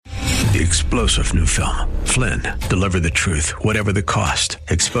the explosive new film, Flynn, deliver the truth, whatever the cost,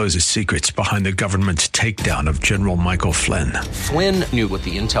 exposes secrets behind the government's takedown of General Michael Flynn. Flynn knew what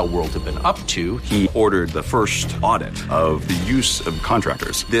the intel world had been up to. He ordered the first audit of the use of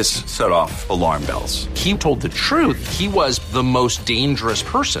contractors. This set off alarm bells. He told the truth. He was the most dangerous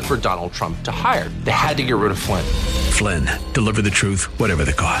person for Donald Trump to hire. They had to get rid of Flynn. Flynn, deliver the truth, whatever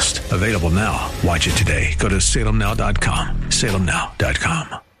the cost. Available now. Watch it today. Go to salemnow.com.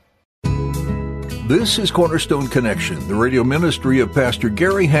 salemnow.com. This is Cornerstone Connection, the radio ministry of Pastor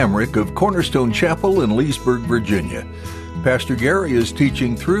Gary Hamrick of Cornerstone Chapel in Leesburg, Virginia. Pastor Gary is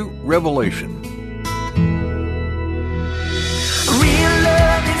teaching through Revelation. Real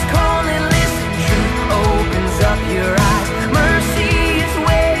love is calling, listen, truth opens up your eyes. Mercy is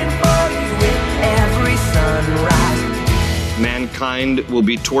waiting for you with every sunrise. Mankind will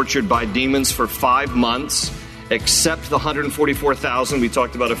be tortured by demons for 5 months, except the 144,000 we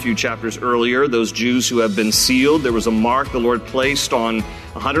talked about a few chapters earlier, those Jews who have been sealed. There was a mark the Lord placed on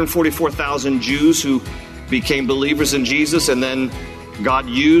 144,000 Jews who became believers in Jesus, and then God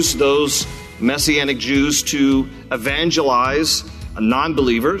used those Messianic Jews to evangelize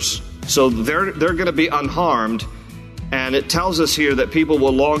non-believers. So they're going to be unharmed, and it tells us here that people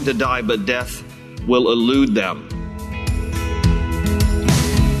will long to die, but death will elude them.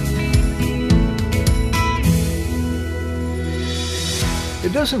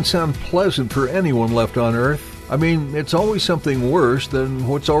 It doesn't sound pleasant for anyone left on earth. I mean, it's always something worse than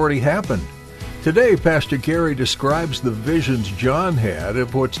what's already happened. Today, Pastor Gary describes the visions John had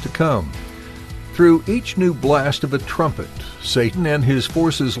of what's to come. Through each new blast of a trumpet, Satan and his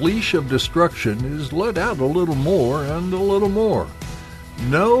forces' leash of destruction is let out a little more and a little more.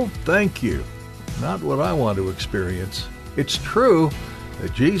 No, thank you. Not what I want to experience. It's true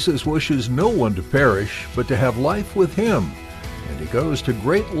that Jesus wishes no one to perish, but to have life with him. And he goes to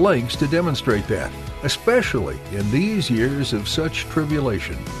great lengths to demonstrate that, especially in these years of such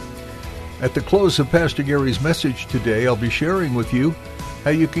tribulation. At the close of Pastor Gary's message today, I'll be sharing with you how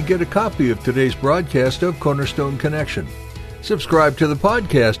you can get a copy of today's broadcast of Cornerstone Connection. Subscribe to the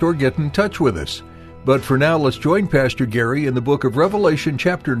podcast or get in touch with us. But for now, let's join Pastor Gary in the book of Revelation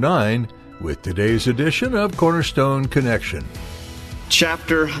chapter 9 with today's edition of Cornerstone Connection.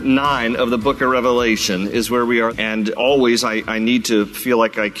 Chapter 9 of the book of Revelation is where we are, and always I need to feel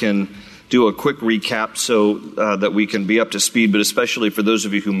like I can do a quick recap so that we can be up to speed, but especially for those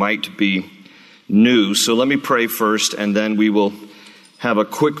of you who might be new. So let me pray first, and then we will have a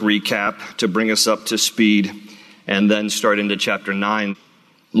quick recap to bring us up to speed, and then start into chapter 9.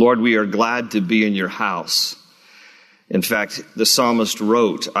 Lord, we are glad to be in your house. In fact, the psalmist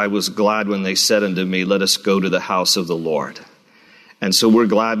wrote, I was glad when they said unto me, let us go to the house of the Lord. And so we're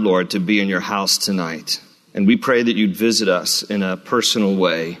glad, Lord, to be in your house tonight. And we pray that you'd visit us in a personal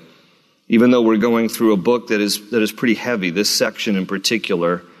way. Even though we're going through a book that is pretty heavy, this section in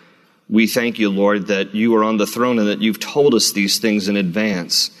particular, we thank you, Lord, that you are on the throne and that you've told us these things in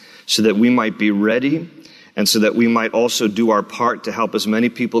advance so that we might be ready and so that we might also do our part to help as many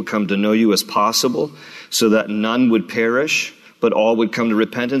people come to know you as possible so that none would perish, but all would come to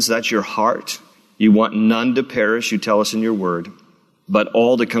repentance. That's your heart. You want none to perish, you tell us in your word, but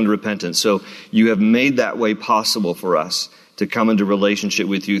all to come to repentance. So you have made that way possible for us to come into relationship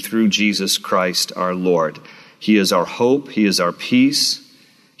with you through Jesus Christ our Lord. He is our hope. He is our peace.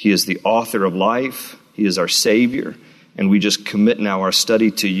 He is the author of life. He is our Savior. And we just commit now our study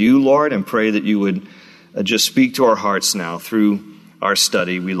to you, Lord, and pray that you would just speak to our hearts now through our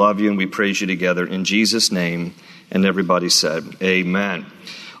study. We love you and we praise you together in Jesus' name. And everybody said, amen.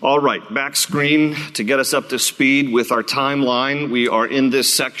 All right, back screen to get us up to speed with our timeline. We are in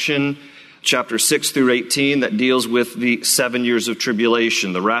this section, chapter 6 through 18, that deals with the 7 years of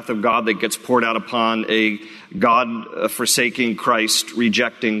tribulation, the wrath of God that gets poured out upon a God-forsaking,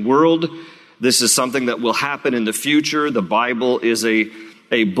 Christ-rejecting world. This is something that will happen in the future. The Bible is a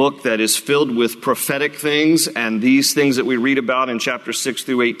book that is filled with prophetic things, and these things that we read about in chapter 6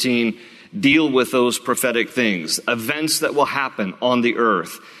 through 18 deal with those prophetic things, events that will happen on the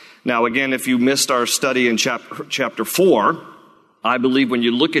earth. Now, again, if you missed our study in chapter 4, I believe when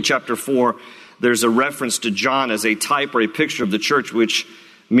you look at chapter 4, there's a reference to John as a type or a picture of the church, which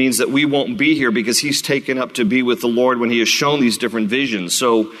means that we won't be here because he's taken up to be with the Lord when he has shown these different visions.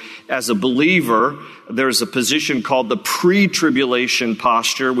 So as a believer, there's a position called the pre-tribulation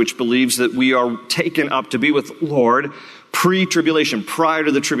posture, which believes that we are taken up to be with the Lord pre-tribulation, prior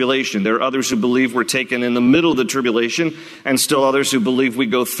to the tribulation. There are others who believe we're taken in the middle of the tribulation, and still others who believe we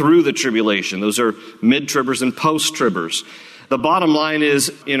go through the tribulation. Those are mid-tribbers and post-tribbers. The bottom line is,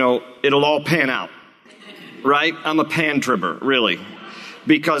 it'll all pan out, right? I'm a pan-tribber, really.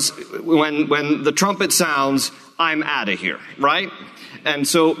 Because when the trumpet sounds, I'm out of here, right? And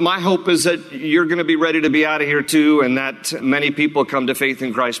so my hope is that you're going to be ready to be out of here too, and that many people come to faith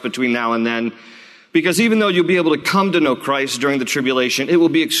in Christ between now and then. Because even though you'll be able to come to know Christ during the tribulation, it will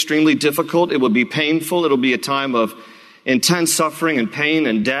be extremely difficult. It will be painful. It'll be a time of intense suffering and pain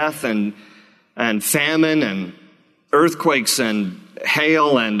and death and famine and earthquakes and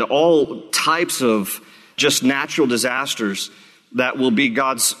hail and all types of just natural disasters that will be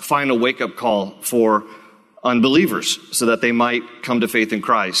God's final wake-up call for unbelievers so that they might come to faith in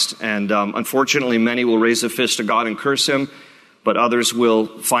Christ. And unfortunately, many will raise a fist to God and curse him, but others will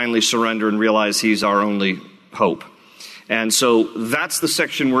finally surrender and realize he's our only hope. And so that's the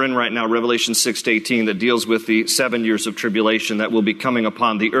section we're in right now, Revelation 6-18, that deals with the 7 years of tribulation that will be coming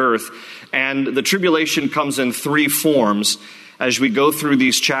upon the earth. And the tribulation comes in three forms. As we go through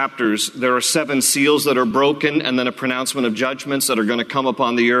these chapters, there are 7 seals that are broken and then a pronouncement of judgments that are going to come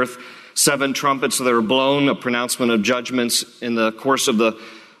upon the earth. 7 trumpets that are blown, a pronouncement of judgments in the course of the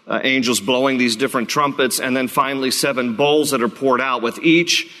angels blowing these different trumpets. And then finally 7 bowls that are poured out. With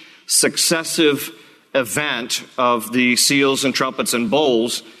each successive event of the seals and trumpets and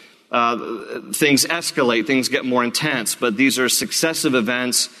bowls, things escalate, things get more intense. But these are successive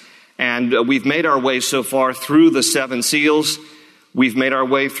events. And we've made our way so far through the 7 seals. We've made our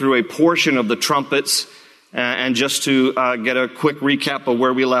way through a portion of the trumpets. And just to get a quick recap of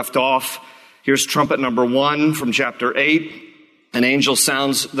where we left off, here's trumpet number 1 from chapter 8. An angel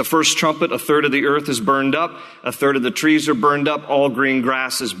sounds the first trumpet. A third of the earth is burned up. A third of the trees are burned up. All green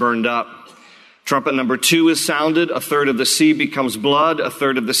grass is burned up. Trumpet number 2 is sounded. A third of the sea becomes blood. A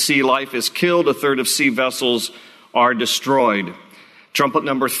third of the sea life is killed. A third of sea vessels are destroyed. Trumpet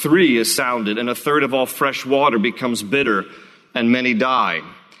number 3 is sounded, and a third of all fresh water becomes bitter, and many die.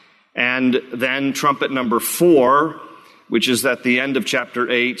 And then trumpet number 4, which is at the end of chapter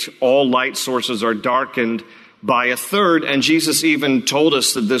 8, all light sources are darkened by a third. And Jesus even told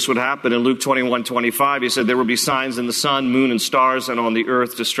us that this would happen in Luke 21:25. He said, there will be signs in the sun, moon, and stars, and on the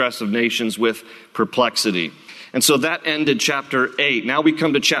earth distress of nations with perplexity. And so that ended chapter 8. Now we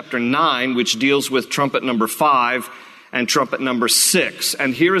come to chapter 9, which deals with trumpet number 5 and trumpet number 6.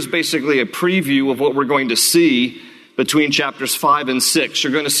 And here is basically a preview of what we're going to see between chapters 5 and 6.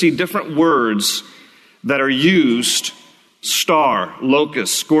 You're going to see different words that are used: star,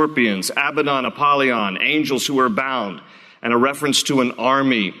 locust, scorpions, Abaddon, Apollyon, angels who are bound, and a reference to an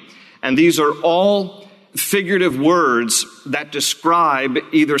army. And these are all figurative words that describe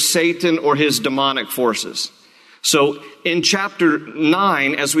either Satan or his demonic forces. So in chapter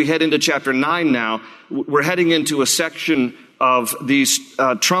 9, as we head into chapter 9 now, we're heading into a section of these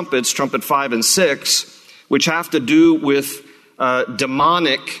trumpets, trumpet 5 and 6, which have to do with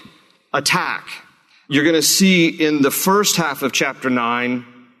demonic attack. You're going to see in the first half of chapter 9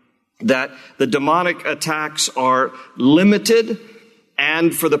 that the demonic attacks are limited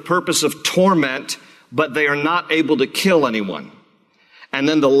and for the purpose of torment, but they are not able to kill anyone. And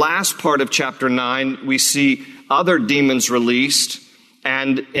then the last part of chapter 9, we see other demons released.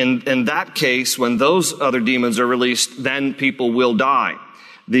 And in that case, when those other demons are released, then people will die.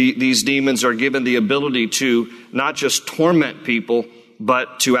 These demons are given the ability to not just torment people,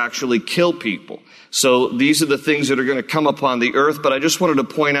 but to actually kill people. So these are the things that are going to come upon the earth. But I just wanted to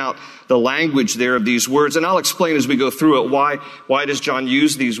point out the language there of these words. And I'll explain as we go through it why does John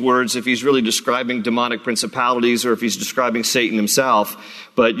use these words if he's really describing demonic principalities or if he's describing Satan himself.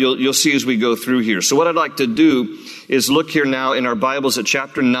 But you'll see as we go through here. So what I'd like to do is look here now in our Bibles at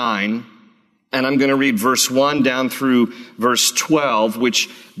chapter 9. And I'm going to read verse 1 down through verse 12, which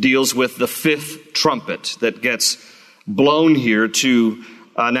deals with the 5th trumpet that gets blown here to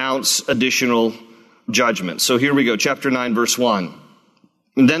announce additional judgment. So here we go, chapter 9, verse 1.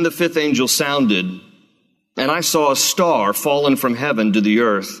 And then the 5th angel sounded, and I saw a star fallen from heaven to the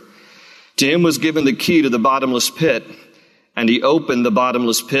earth. To him was given the key to the bottomless pit, and he opened the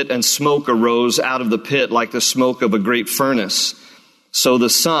bottomless pit, and smoke arose out of the pit like the smoke of a great furnace. So the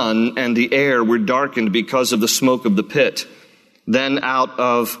sun and the air were darkened because of the smoke of the pit. Then out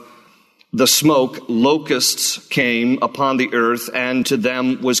of the smoke, locusts came upon the earth, and to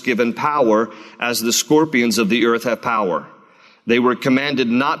them was given power, as the scorpions of the earth have power. They were commanded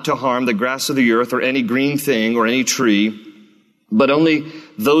not to harm the grass of the earth or any green thing or any tree, but only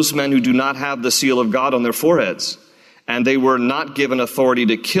those men who do not have the seal of God on their foreheads. And they were not given authority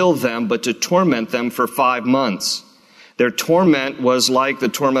to kill them, but to torment them for 5 months. Their torment was like the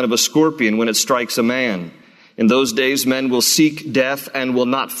torment of a scorpion when it strikes a man. In those days, men will seek death and will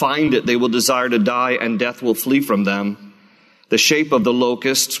not find it. They will desire to die, and death will flee from them. The shape of the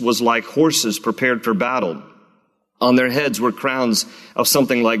locusts was like horses prepared for battle. On their heads were crowns of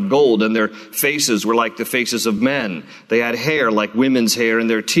something like gold, and their faces were like the faces of men. They had hair like women's hair, and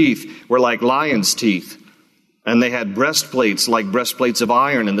their teeth were like lions' teeth. And they had breastplates like breastplates of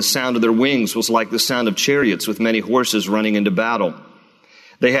iron, and the sound of their wings was like the sound of chariots with many horses running into battle.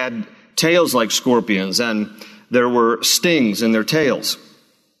 They had tails like scorpions, and there were stings in their tails.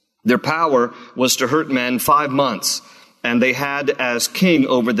 Their power was to hurt men 5 months. And they had as king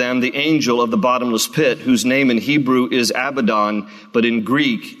over them the angel of the bottomless pit, whose name in Hebrew is Abaddon, but in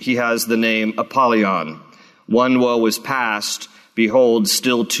Greek he has the name Apollyon. One woe is past. Behold,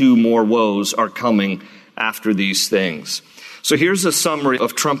 still 2 more woes are coming after these things. So here's a summary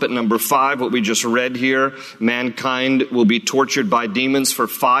of trumpet number 5, what we just read here. Mankind will be tortured by demons for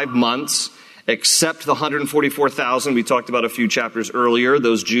 5 months. Except the 144,000 we talked about a few chapters earlier,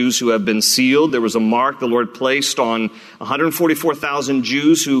 those Jews who have been sealed. There was a mark the Lord placed on 144,000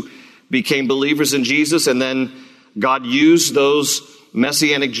 Jews who became believers in Jesus, and then God used those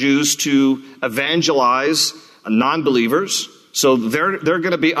Messianic Jews to evangelize non-believers. So they're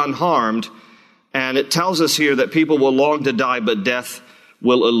going to be unharmed, and it tells us here that people will long to die, but death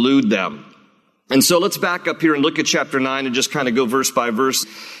will elude them. And so let's back up here and look at chapter 9 and just kind of go verse by verse.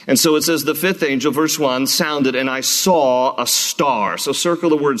 And so it says, the 5th angel, verse 1, sounded, and I saw a star. So circle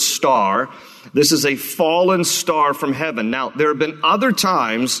the word star. This is a fallen star from heaven. Now, there have been other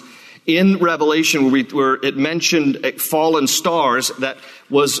times in Revelation where it mentioned fallen stars that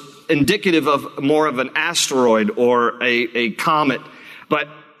was indicative of more of an asteroid or a comet. But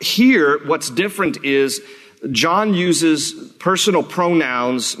here, what's different is John uses personal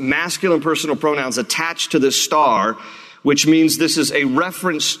pronouns, masculine personal pronouns attached to this star, which means this is a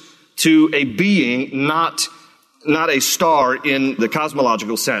reference to a being, not a star in the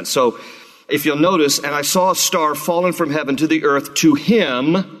cosmological sense. So if you'll notice, and I saw a star fallen from heaven to the earth. To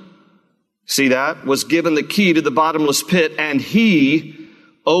him, see that, was given the key to the bottomless pit, and he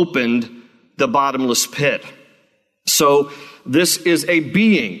opened the bottomless pit. So this is a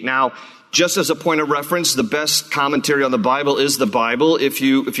being. Now, just as a point of reference, the best commentary on the Bible is the Bible. If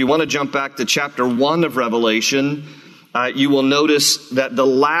you want to jump back to chapter 1 of Revelation, you will notice that the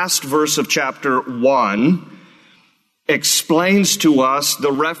last verse of chapter 1 explains to us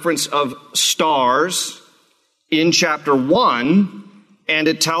the reference of stars in chapter 1, and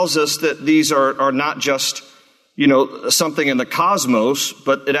it tells us that these are not just, something in the cosmos,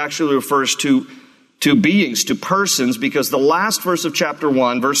 but it actually refers to beings, to persons, because the last verse of chapter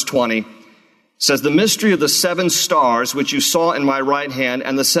 1, verse 20, says, the mystery of the 7 stars, which you saw in my right hand,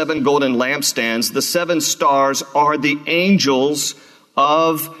 and the 7 golden lampstands. The 7 stars are the angels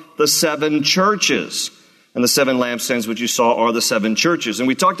of the 7 churches. And the 7 lampstands, which you saw, are the 7 churches. And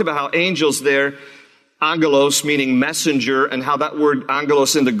we talked about how angels there, angelos, meaning messenger, and how that word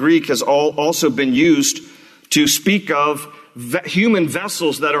angelos in the Greek has also been used to speak of human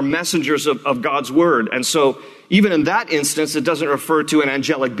vessels that are messengers of God's word. And so even in that instance, it doesn't refer to an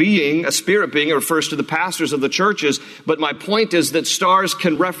angelic being, a spirit being. It refers to the pastors of the churches. But my point is that stars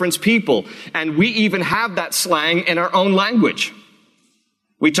can reference people. And we even have that slang in our own language.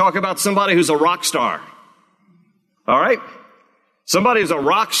 We talk about somebody who's a rock star. All right? Somebody who's a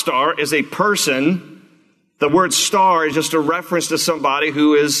rock star is a person. The word star is just a reference to somebody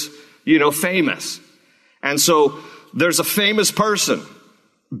who is, famous. And so there's a famous person,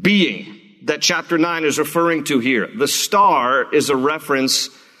 being, that chapter 9 is referring to here. The star is a reference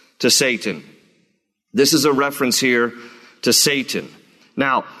to Satan. This is a reference here to Satan.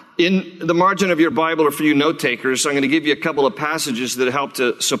 Now, in the margin of your Bible, or for you note takers, I'm going to give you a couple of passages that help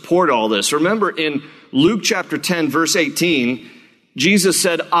to support all this. Remember in Luke chapter 10, verse 18, Jesus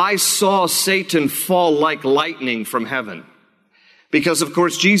said, I saw Satan fall like lightning from heaven. Because, of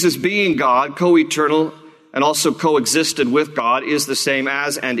course, Jesus being God, co-eternal, and also coexisted with God, is the same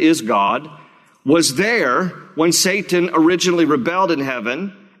as and is God, was there when Satan originally rebelled in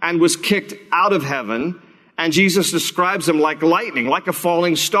heaven and was kicked out of heaven. And Jesus describes him like lightning, like a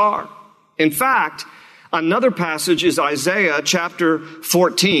falling star. In fact, another passage is Isaiah chapter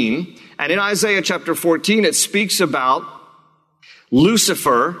 14. And in Isaiah chapter 14, it speaks about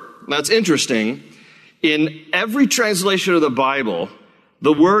Lucifer. That's interesting. In every translation of the Bible,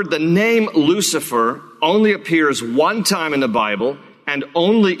 the name Lucifer only appears one time in the Bible, and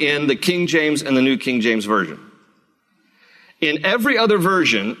only in the King James and the New King James Version. In every other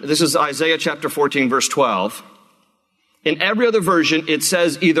version, this is Isaiah chapter 14, verse 12. In every other version, it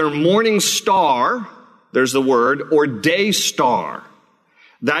says either morning star, there's the word, or day star.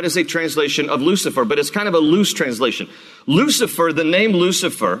 That is a translation of Lucifer, but it's kind of a loose translation. Lucifer, the name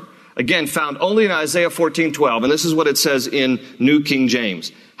Lucifer, again, found only in Isaiah 14:12, and this is what it says in New King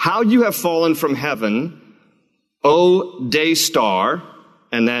James. How you have fallen from heaven, O day star,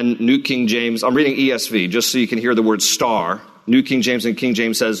 and then New King James, I'm reading ESV, just so you can hear the word star. New King James and King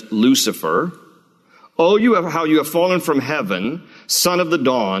James says Lucifer. Oh, how you have fallen from heaven, son of the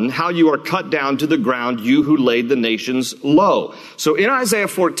dawn, how you are cut down to the ground, you who laid the nations low. So in Isaiah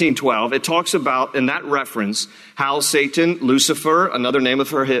 14:12, it talks about, in that reference, how Satan, Lucifer, another name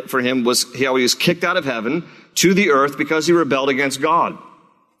for him, was how he was kicked out of heaven to the earth because he rebelled against God.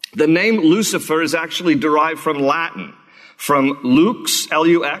 The name Lucifer is actually derived from Latin, from lux,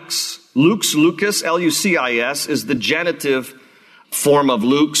 L-U-X. Lux, Lucas, L-U-C-I-S, is the genitive form of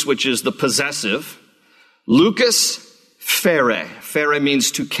lux, which is the possessive. Lucas Fere. Fere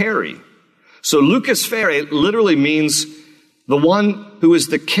means to carry. So Lucas Fere literally means the one who is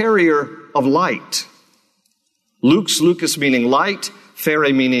the carrier of light. Lucas meaning light,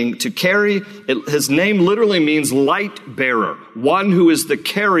 Fere meaning to carry. His name literally means light bearer, one who is the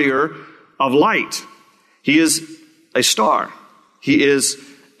carrier of light. He is a star. He is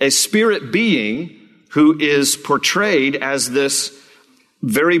a spirit being who is portrayed as this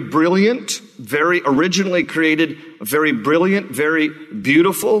very brilliant, very originally created, very brilliant, very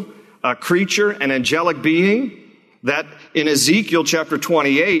beautiful creature, an angelic being that in Ezekiel chapter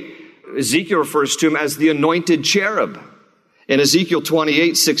 28, Ezekiel refers to him as the anointed cherub. In Ezekiel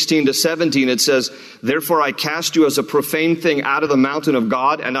 28, 16 to 17, it says, therefore I cast you as a profane thing out of the mountain of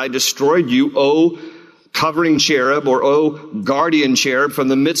God, and I destroyed you, O covering cherub, or O guardian cherub, from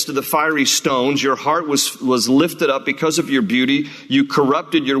the midst of the fiery stones. Your heart was lifted up because of your beauty. You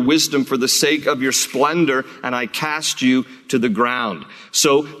corrupted your wisdom for the sake of your splendor, and I cast you to the ground.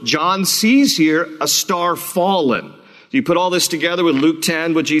 So John sees here a star fallen. You put all this together with Luke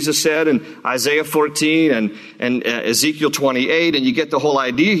 10, what Jesus said, and Isaiah 14, and Ezekiel 28, and you get the whole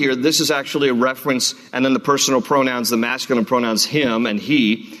idea here. This is actually a reference, and then the personal pronouns, the masculine pronouns, him and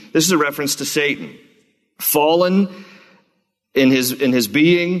he. This is a reference to Satan. Fallen in his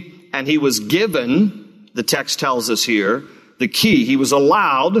being, and he was given, the text tells us here, the key. He was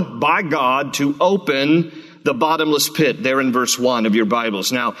allowed by God to open the bottomless pit, there in verse 1 of your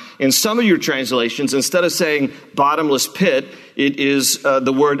Bibles. Now, in some of your translations, instead of saying bottomless pit, it is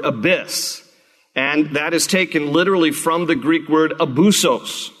the word abyss. And that is taken literally from the Greek word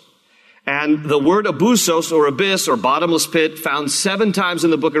abusos. And the word abusos, or abyss, or bottomless pit, found 7 times in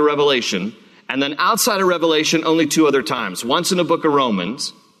the book of Revelation. And then outside of Revelation, only 2 other times. Once in the book of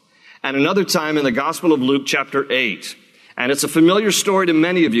Romans, and another time in the Gospel of Luke chapter 8. And it's a familiar story to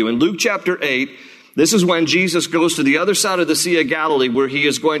many of you. In Luke chapter 8, this is when Jesus goes to the other side of the Sea of Galilee, where he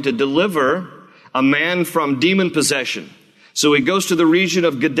is going to deliver a man from demon possession. So he goes to the region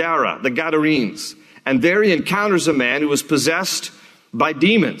of Gadara, the Gadarenes. And there he encounters a man who was possessed by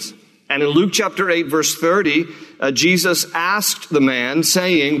demons. And in Luke chapter 8, verse 30, Jesus asked the man,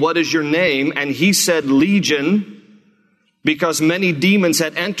 saying, what is your name? And he said, Legion, because many demons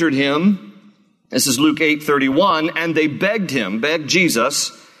had entered him. This is Luke 8:31. And they begged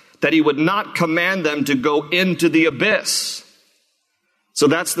Jesus, that he would not command them to go into the abyss. So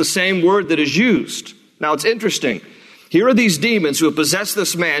that's the same word that is used. Now it's interesting. Here are these demons who have possessed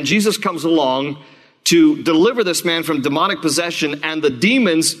this man. Jesus comes along to deliver this man from demonic possession, and the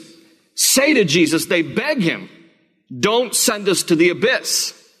demons say to Jesus, they beg him, don't send us to the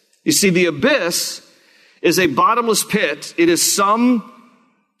abyss. You see, the abyss is a bottomless pit. It is some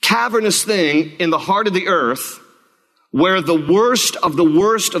cavernous thing in the heart of the earth where the worst of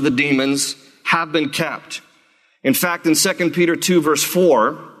the demons have been kept. In fact, in 2 Peter 2, verse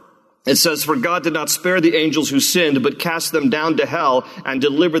 4, it says, for God did not spare the angels who sinned, but cast them down to hell and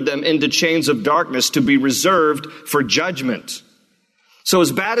delivered them into chains of darkness to be reserved for judgment. So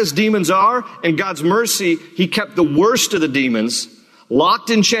as bad as demons are, in God's mercy, he kept the worst of the demons locked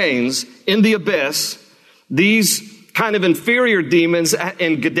in chains in the abyss. These kind of inferior demons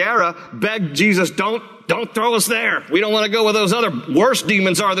in Gadara begged Jesus, don't throw us there. We don't want to go where those other worse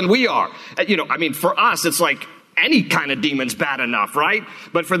demons are than we are. For us, it's like any kind of demon's bad enough, right?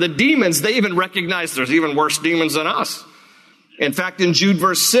 But for the demons, they even recognize there's even worse demons than us. In fact, in Jude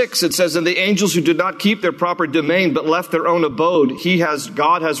verse 6, it says, and the angels who did not keep their proper domain, but left their own abode,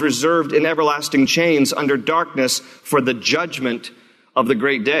 God has reserved in everlasting chains under darkness for the judgment of the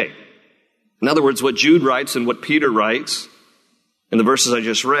great day. In other words, what Jude writes and what Peter writes in the verses I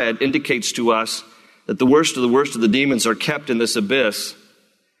just read indicates to us that the worst of the demons are kept in this abyss,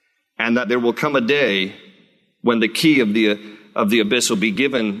 and that there will come a day when the key of the abyss will be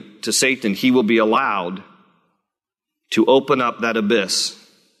given to Satan. He will be allowed to open up that abyss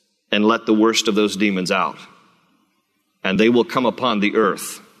and let the worst of those demons out. And they will come upon the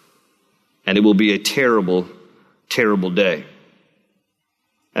earth, and it will be a terrible, terrible day.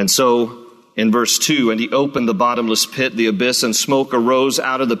 And so in verse 2, and he opened the bottomless pit, the abyss, and smoke arose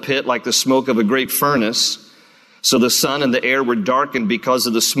out of the pit like the smoke of a great furnace. So the sun and the air were darkened because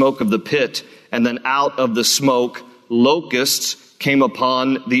of the smoke of the pit, and then out of the smoke, locusts came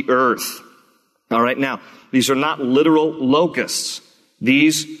upon the earth. All right, now, these are not literal locusts.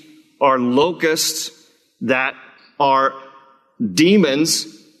 These are locusts that are demons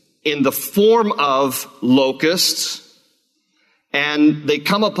in the form of locusts, and they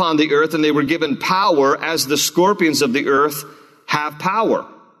come upon the earth, and they were given power as the scorpions of the earth have power.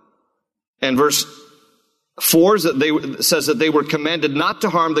 And verse 4 says that they were commanded not to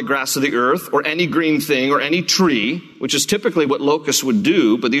harm the grass of the earth or any green thing or any tree, which is typically what locusts would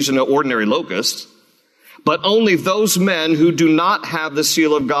do, but these are no ordinary locusts, but only those men who do not have the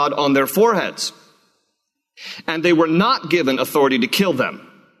seal of God on their foreheads. And they were not given authority to kill them.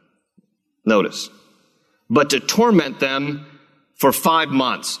 Notice. But to torment them for 5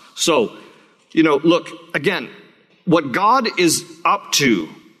 months. So, look, again, what God is up to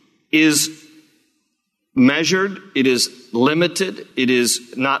is measured, it is limited, it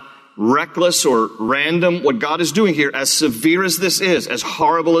is not reckless or random. What God is doing here, as severe as this is, as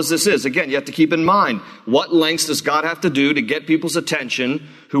horrible as this is, again, you have to keep in mind, what lengths does God have to do to get people's attention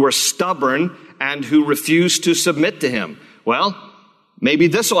who are stubborn and who refuse to submit to Him? Well, maybe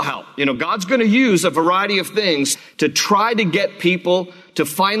this will help. God's going to use a variety of things to try to get people to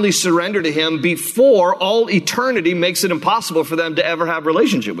finally surrender to Him before all eternity makes it impossible for them to ever have a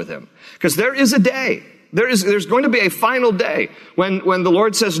relationship with Him. Because there is a day. There's going to be a final day when the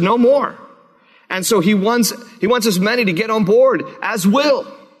Lord says no more. And so He wants as many to get on board as will.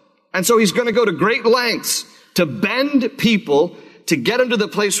 And so He's going to go to great lengths to bend people to get them to the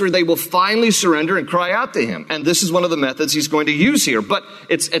place where they will finally surrender and cry out to Him. And this is one of the methods He's going to use here. But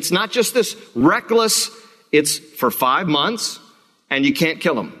it's not just this reckless, it's for 5 months, and you can't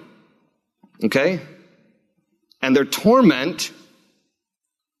kill them. Okay? And their torment,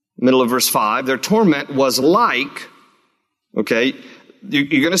 middle of verse 5, their torment was like, okay,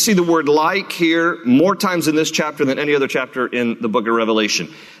 you're going to see the word like here more times in this chapter than any other chapter in the book of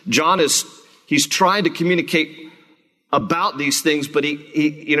Revelation. John he's trying to communicate about these things, but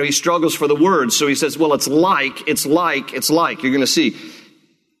he struggles for the words. So he says, well, it's like. You're going to see.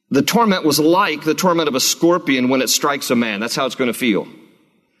 The torment was like the torment of a scorpion when it strikes a man. That's how it's going to feel.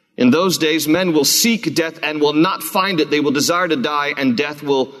 In those days, men will seek death and will not find it. They will desire to die, and death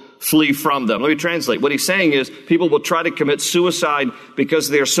will flee from them. Let me translate. What he's saying is people will try to commit suicide because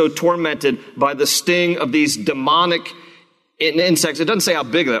they are so tormented by the sting of these demonic insects. It doesn't say how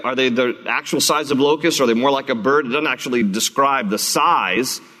big they are. Are they the actual size of locusts? Or are they more like a bird? It doesn't actually describe the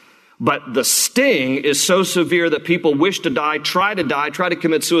size. But the sting is so severe that people wish to die, try to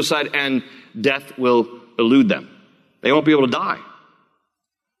commit suicide, and death will elude them. They won't be able to die.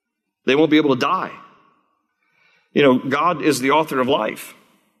 They won't be able to die. God is the author of life.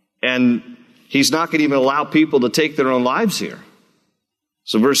 And He's not going to even allow people to take their own lives here.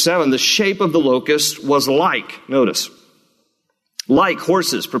 So verse 7, the shape of the locust was like, notice, like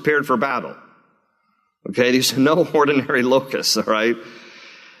horses prepared for battle. Okay, these are no ordinary locusts, all right?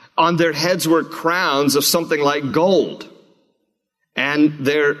 On their heads were crowns of something like gold. And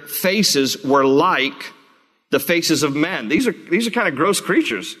their faces were like the faces of men. These are kind of gross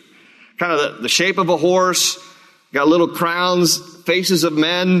creatures. Kind of the shape of a horse, got little crowns, faces of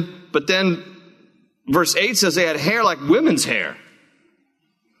men. But then verse 8 says they had hair like women's hair.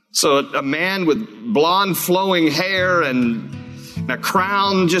 So a man with blonde flowing hair and a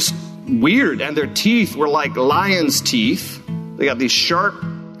crown, just weird. And their teeth were like lion's teeth. They got these sharp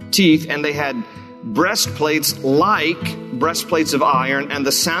teeth, and they had breastplates like breastplates of iron, and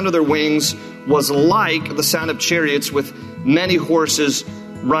the sound of their wings was like the sound of chariots with many horses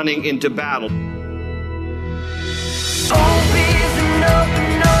running into battle.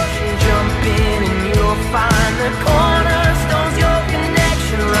 Find the cornerstones, your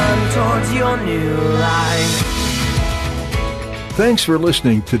connection, run towards your new life. Thanks for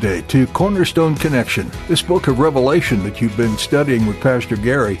listening today to Cornerstone Connection. This book of Revelation that you've been studying with Pastor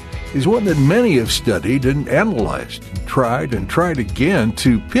Gary is one that many have studied and analyzed, and tried again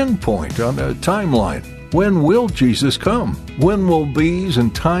to pinpoint on a timeline. When will Jesus come? When will these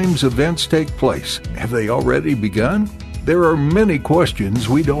and times events take place? Have they already begun? There are many questions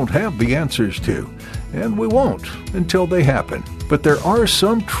we don't have the answers to, and we won't until they happen. But there are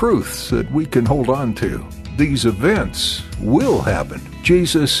some truths that we can hold on to. These events will happen.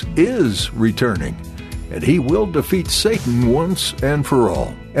 Jesus is returning, and He will defeat Satan once and for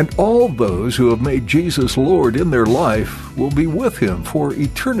all. And all those who have made Jesus Lord in their life will be with Him for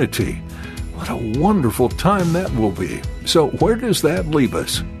eternity. What a wonderful time that will be. So where does that leave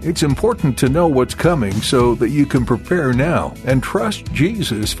us? It's important to know what's coming so that you can prepare now and trust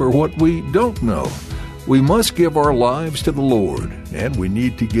Jesus for what we don't know. We must give our lives to the Lord, and we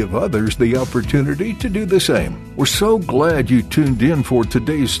need to give others the opportunity to do the same. We're so glad you tuned in for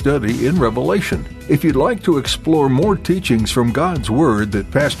today's study in Revelation. If you'd like to explore more teachings from God's Word that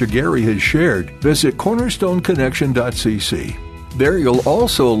Pastor Gary has shared, visit cornerstoneconnection.cc. There you'll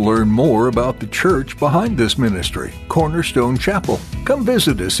also learn more about the church behind this ministry, Cornerstone Chapel. Come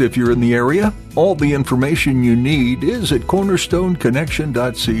visit us if you're in the area. All the information you need is at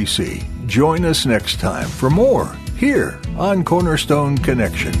cornerstoneconnection.cc. Join us next time for more here on Cornerstone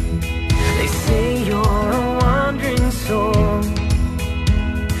Connection. They say you're a wandering soul,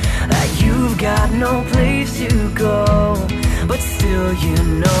 that you've got no place to go, but still you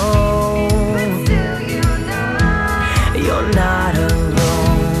know, you're not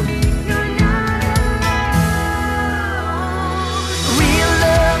alone. Real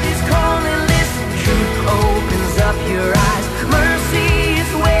love is calling, listen, truth opens up your eyes. Mercy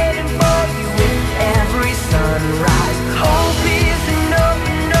is waiting for you with every sunrise. Hope is an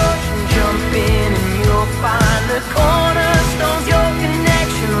open ocean, jump in and you'll find the cornerstones, your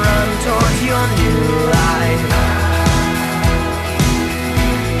connection, run towards your new life.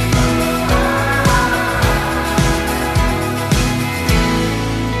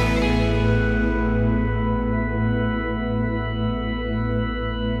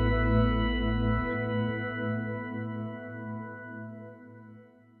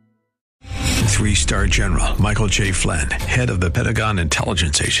 Three-star General Michael J. Flynn, head of the Pentagon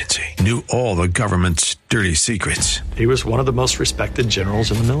Intelligence Agency, knew all the government's dirty secrets. He was one of the most respected generals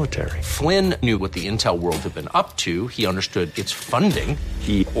in the military. Flynn knew what the intel world had been up to. He understood its funding.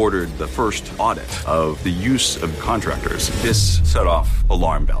 He ordered the first audit of the use of contractors. This set off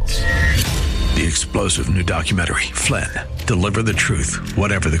alarm bells. The explosive new documentary, Flynn, Deliver the Truth,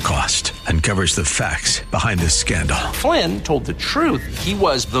 Whatever the Cost, uncovers the facts behind this scandal. Flynn told the truth. He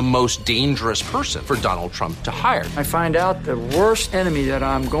was the most dangerous person for Donald Trump to hire. I find out the worst enemy that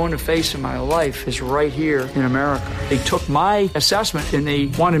I'm going to face in my life is right here in America. They took my assessment and they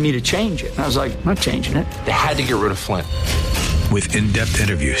wanted me to change it. And I was like, I'm not changing it. They had to get rid of Flynn. With in-depth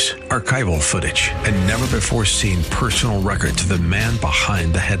interviews, archival footage, and never-before-seen personal records of the man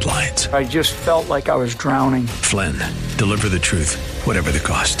behind the headlines. I just felt like I was drowning. Flynn, Deliver the Truth, Whatever the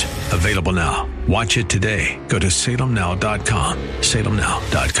Cost. Available now. Watch it today. Go to salemnow.com.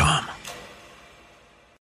 salemnow.com.